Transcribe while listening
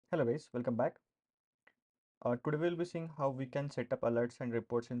Hello guys, welcome back. Today we'll be seeing how we can set up alerts and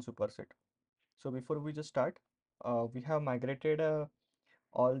reports in Superset. So before we just start, we have migrated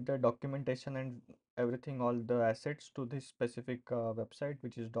all the documentation and everything, all the assets to this specific website,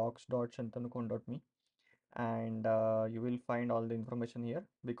 which is docs.shantanukon.me. And you will find all the information here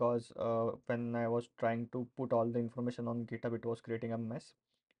because when I was trying to put all the information on GitHub, it was creating a mess.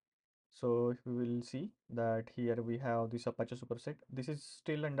 So we will see that here we have this Apache Superset. This is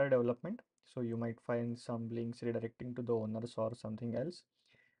still under development, so you might find some links redirecting to the owners or something else.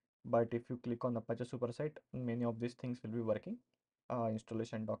 But if you click on Apache Superset, many of these things will be working,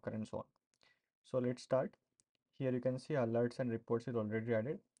 installation, Docker, and so on. So let's start. Here you can see alerts and reports is already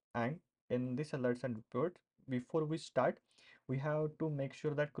added. And in this alerts and report, before we start, we have to make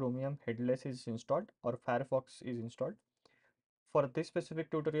sure that Chromium Headless is installed or Firefox is installed. For this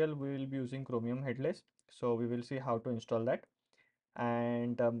specific tutorial, we will be using Chromium Headless. So we will see how to install that.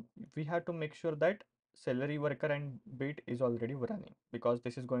 And we have to make sure that Celery Worker and Bit is already running because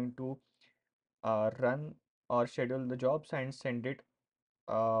this is going to run or schedule the jobs and send it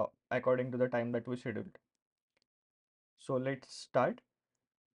according to the time that we scheduled. So let's start.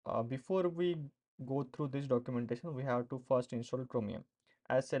 Before we go through this documentation, we have to first install Chromium.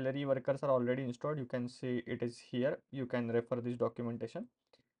 As Celery Workers are already installed, you can see it is here. You can refer this documentation.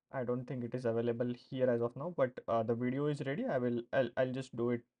 I don't think it is available here as of now, but the video is ready. I'll just do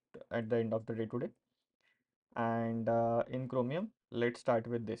it at the end of the day today. And in Chromium, let's start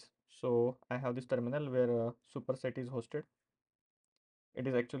with this. So I have this terminal where Superset is hosted. It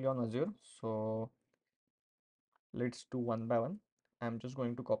is actually on Azure. So let's do one by one. I'm just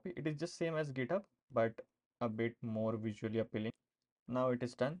going to copy. It is just same as GitHub, but a bit more visually appealing. Now it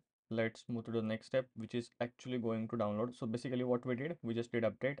is done. Let's move to the next step, which is actually going to download. So basically what we did, we just did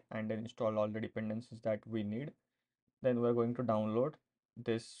update and then install all the dependencies that we need. Then we're going to download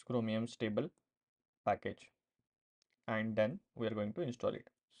this Chromium stable package and then we are going to install it.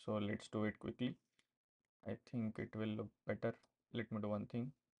 So let's do it quickly. I think it will look better. Let me do one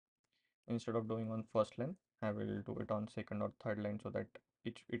thing. Instead of doing on first line, I will do it on second or third line so that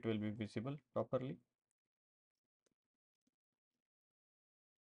it will be visible properly.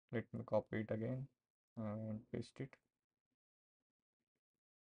 Let me copy it again and paste it.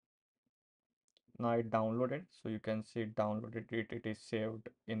 Now it downloaded, so you can see it downloaded it is saved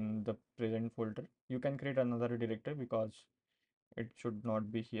in the present folder. You can create another directory because it should not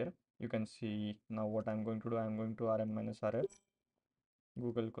be here. You can see now what I'm going to do. I'm going to rm-rf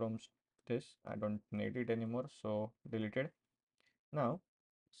Google Chrome this. I don't need it anymore, so deleted. Now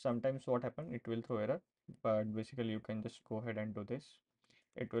sometimes what happen, it will throw error, but basically you can just go ahead and do this.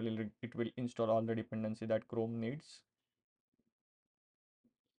 It will install all the dependency that Chrome needs.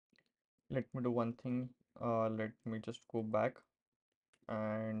 Let me do one thing. Let me just go back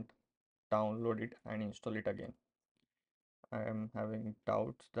and download it and install it again. I am having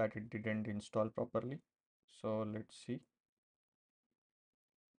doubts that it didn't install properly, so let's see.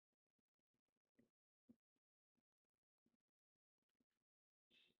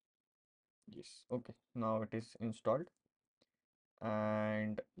 Yes, okay, now it is installed.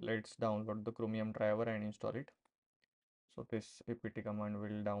 And let's download the Chromium driver and install it. So this apt command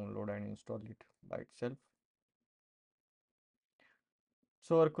will download and install it by itself.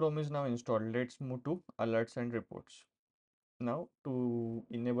 So our Chrome is now installed. Let's move to alerts and reports. Now to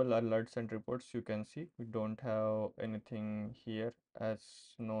enable alerts and reports, you can see we don't have anything here as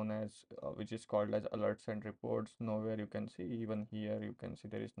known as which is called as alerts and reports. Nowhere you can see, even here you can see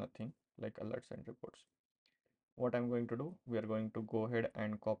there is nothing like alerts and reports. What I'm going to do, we are going to go ahead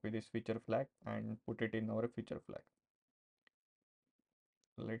and copy this feature flag and put it in our feature flag.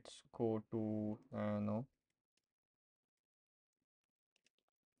 Let's go to no,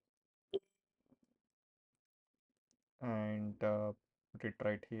 and put it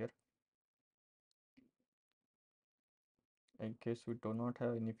right here. In case we do not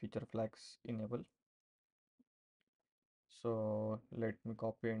have any feature flags enabled, so let me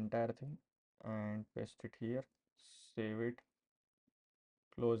copy entire thing and paste it here, save it,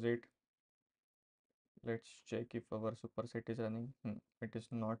 close it. Let's check if our superset is running. It is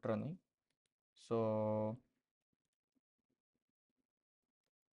not running, so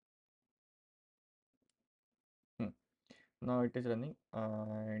now it is running,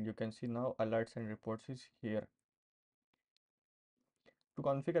 and you can see now alerts and reports is here. To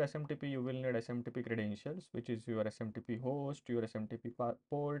configure SMTP, you will need SMTP credentials, which is your SMTP host, your SMTP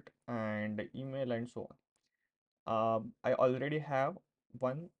port, and email, and so on. I already have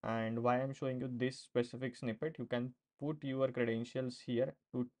one, and why I'm showing you this specific snippet, you can put your credentials here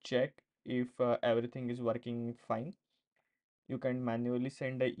to check if everything is working fine. You can manually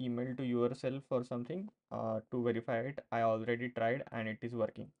send an email to yourself or something to verify it. I already tried and it is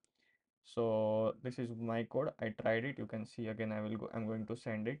working. So this is my code. I tried it. You can see again. I'm going to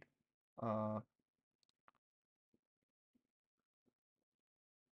send it. Uh,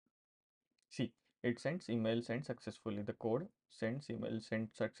 See, it sends email sent successfully. The code sends email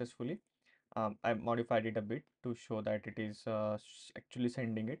sent successfully. I modified it a bit to show that it is actually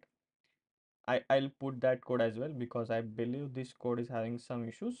sending it. I'll put that code as well because I believe this code is having some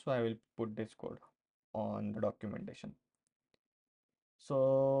issues. So I will put this code on the documentation.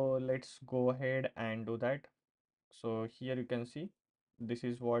 So let's go ahead and do that. So here you can see this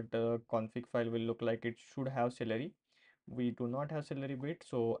is what the config file will look like. It should have Celery. We do not have Celery bit,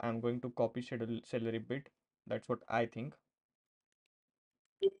 so I'm going to copy schedule Celery bit. That's what I think.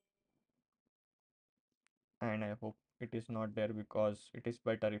 And I hope it is not there because it is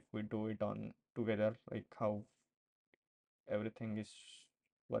better if we do it on together, like how everything is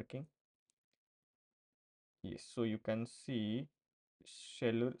working. Yes, so you can see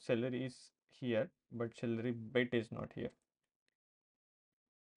Celery is here, but Celery bit is not here.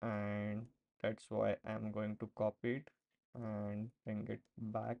 And that's why I'm going to copy it and bring it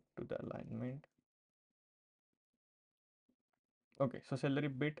back to the alignment. Okay, so Celery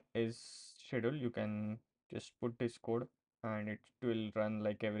bit is schedule. You can just put this code and it will run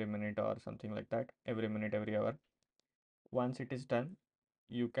like every minute or something like that, every minute, every hour. Once it is done,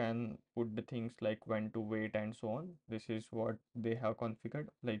 you can put the things like when to wait and so on. This is what they have configured,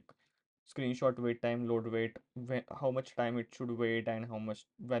 like screenshot wait time, load wait, how much time it should wait and how much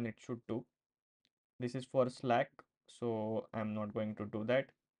when it should do. This is for Slack, so I'm not going to do that.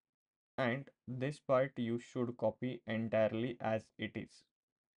 And this part you should copy entirely as it is.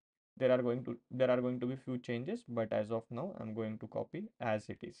 There are going to be few changes, but as of now I'm going to copy as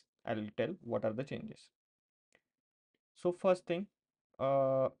it is. I'll tell what are the changes. So first thing,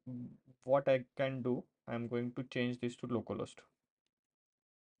 what I can do, I'm going to change this to localhost.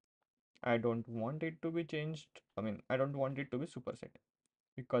 I don't want it to be changed. I don't want it to be superset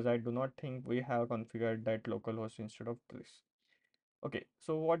because I do not think we have configured that localhost instead of this. Okay,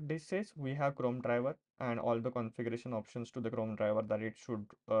 so what this says, we have Chrome driver and all the configuration options to the Chrome driver that it should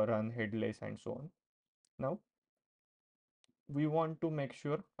run headless and so on. Now, we want to make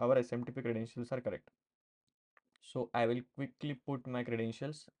sure our SMTP credentials are correct. So I will quickly put my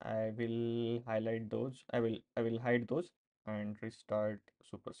credentials. I will highlight those. I will hide those and restart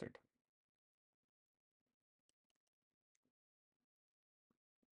Superset.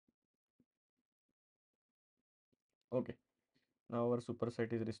 Okay, now our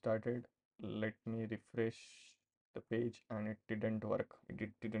Superset is restarted. Let me refresh the page and it didn't work.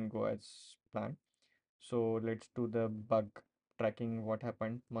 It didn't go as planned. So let's do the bug tracking. What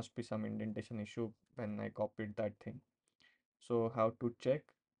happened? Must be some indentation issue when I copied that thing. So how to check?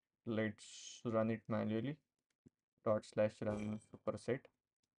 Let's run it manually. /run superset,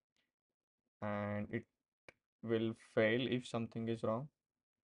 and it will fail if something is wrong,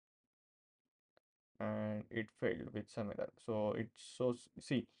 and it failed with some error. So it's so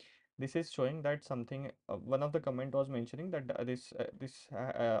see, this is showing that something, one of the comment was mentioning that this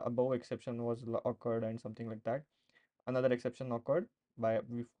above exception was occurred and something like that. Another exception occurred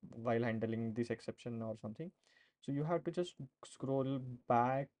while handling this exception or something. So you have to just scroll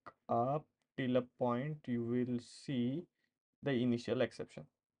back up till a point you will see the initial exception.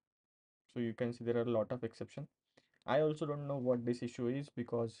 So you can see there are a lot of exception. I also don't know what this issue is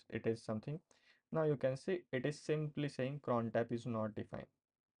because it is something. Now you can see it is simply saying cron tab is not defined,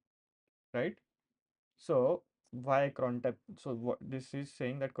 right? So why cron tab? So what this is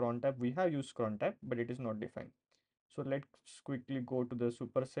saying that cron tab, we have used cron tab, but it is not defined. So let's quickly go to the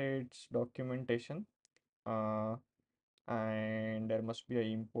supersets documentation. Uh, and there must be a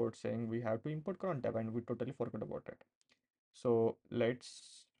import saying we have to import cron tab and we totally forgot about it. So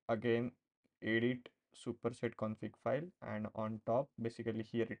let's again edit superset config file, and on top basically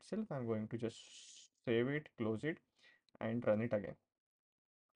here itself I'm going to just save it, close it and run it again.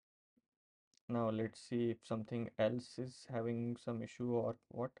 Now let's see if something else is having some issue or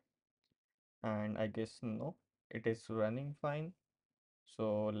what, and I guess no, it is running fine.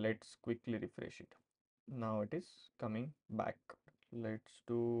 So let's quickly refresh it. Now it is coming back. Let's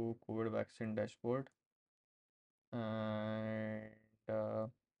do COVID vaccine dashboard and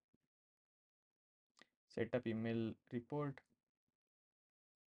set up email report.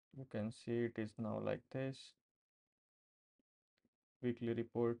 You can see it is now like this. Weekly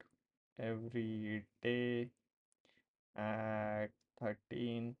report every day at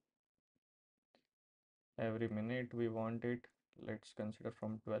 13. Every minute we want it. Let's consider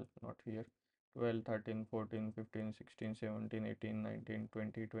from 12, not here. 12, 13, 14, 15, 16, 17, 18, 19,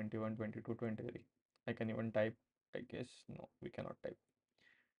 20, 21, 22, 23. I can even type, I guess. No, we cannot type.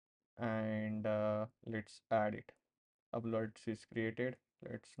 And let's add it. Alerts is created.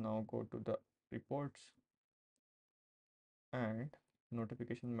 Let's now go to the reports, and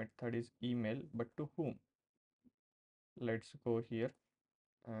notification method is email, but to whom? Let's go here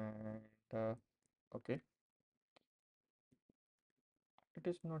and okay, it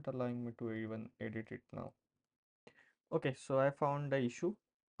is not allowing me to even edit it now. Okay, so I found the issue.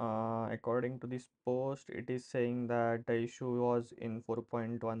 According to this post, it is saying that the issue was in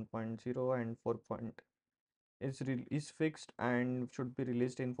 4.1.0 and 4. Is fixed and should be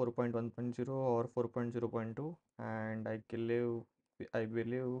released in 4.1.0 or 4.0.2, and I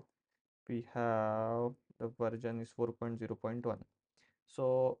believe we have the version is 4.0.1.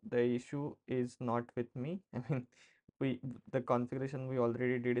 So the issue is not with me. I mean, we the configuration we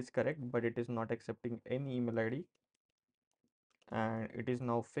already did is correct, but it is not accepting any email ID, and it is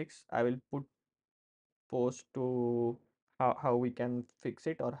now fixed. I will put post to how we can fix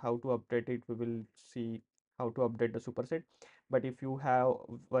it or how to update it. We will see how to update the superset. But if you have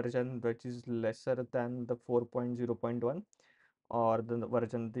version which is lesser than the 4.0.1 or the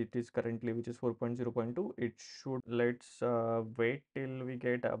version that is currently, which is 4.0.2, it should. Let's wait till we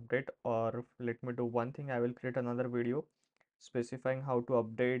get update, or let me do one thing. I will create another video specifying how to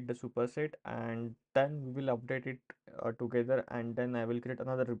update the superset, and then we will update it together, and then I will create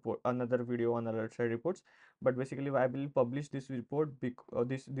another video on alert side reports. But basically I will publish this report,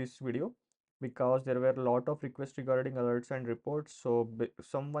 this video, because there were a lot of requests regarding alerts and reports. So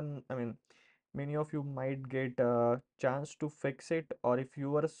someone, I mean, many of you might get a chance to fix it, or if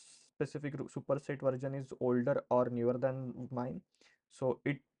your specific superset version is older or newer than mine, so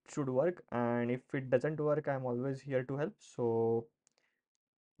it should work. And if it doesn't work, I'm always here to help. So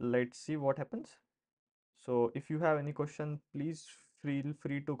let's see what happens. So if you have any question, please feel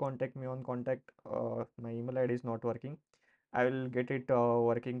free to contact me on contact. My email ID is not working. I will get it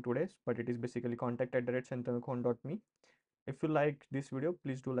working today, but it is basically contact@sentinelcon.me. If you like this video,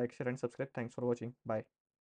 please do like, share, and subscribe. Thanks for watching. Bye.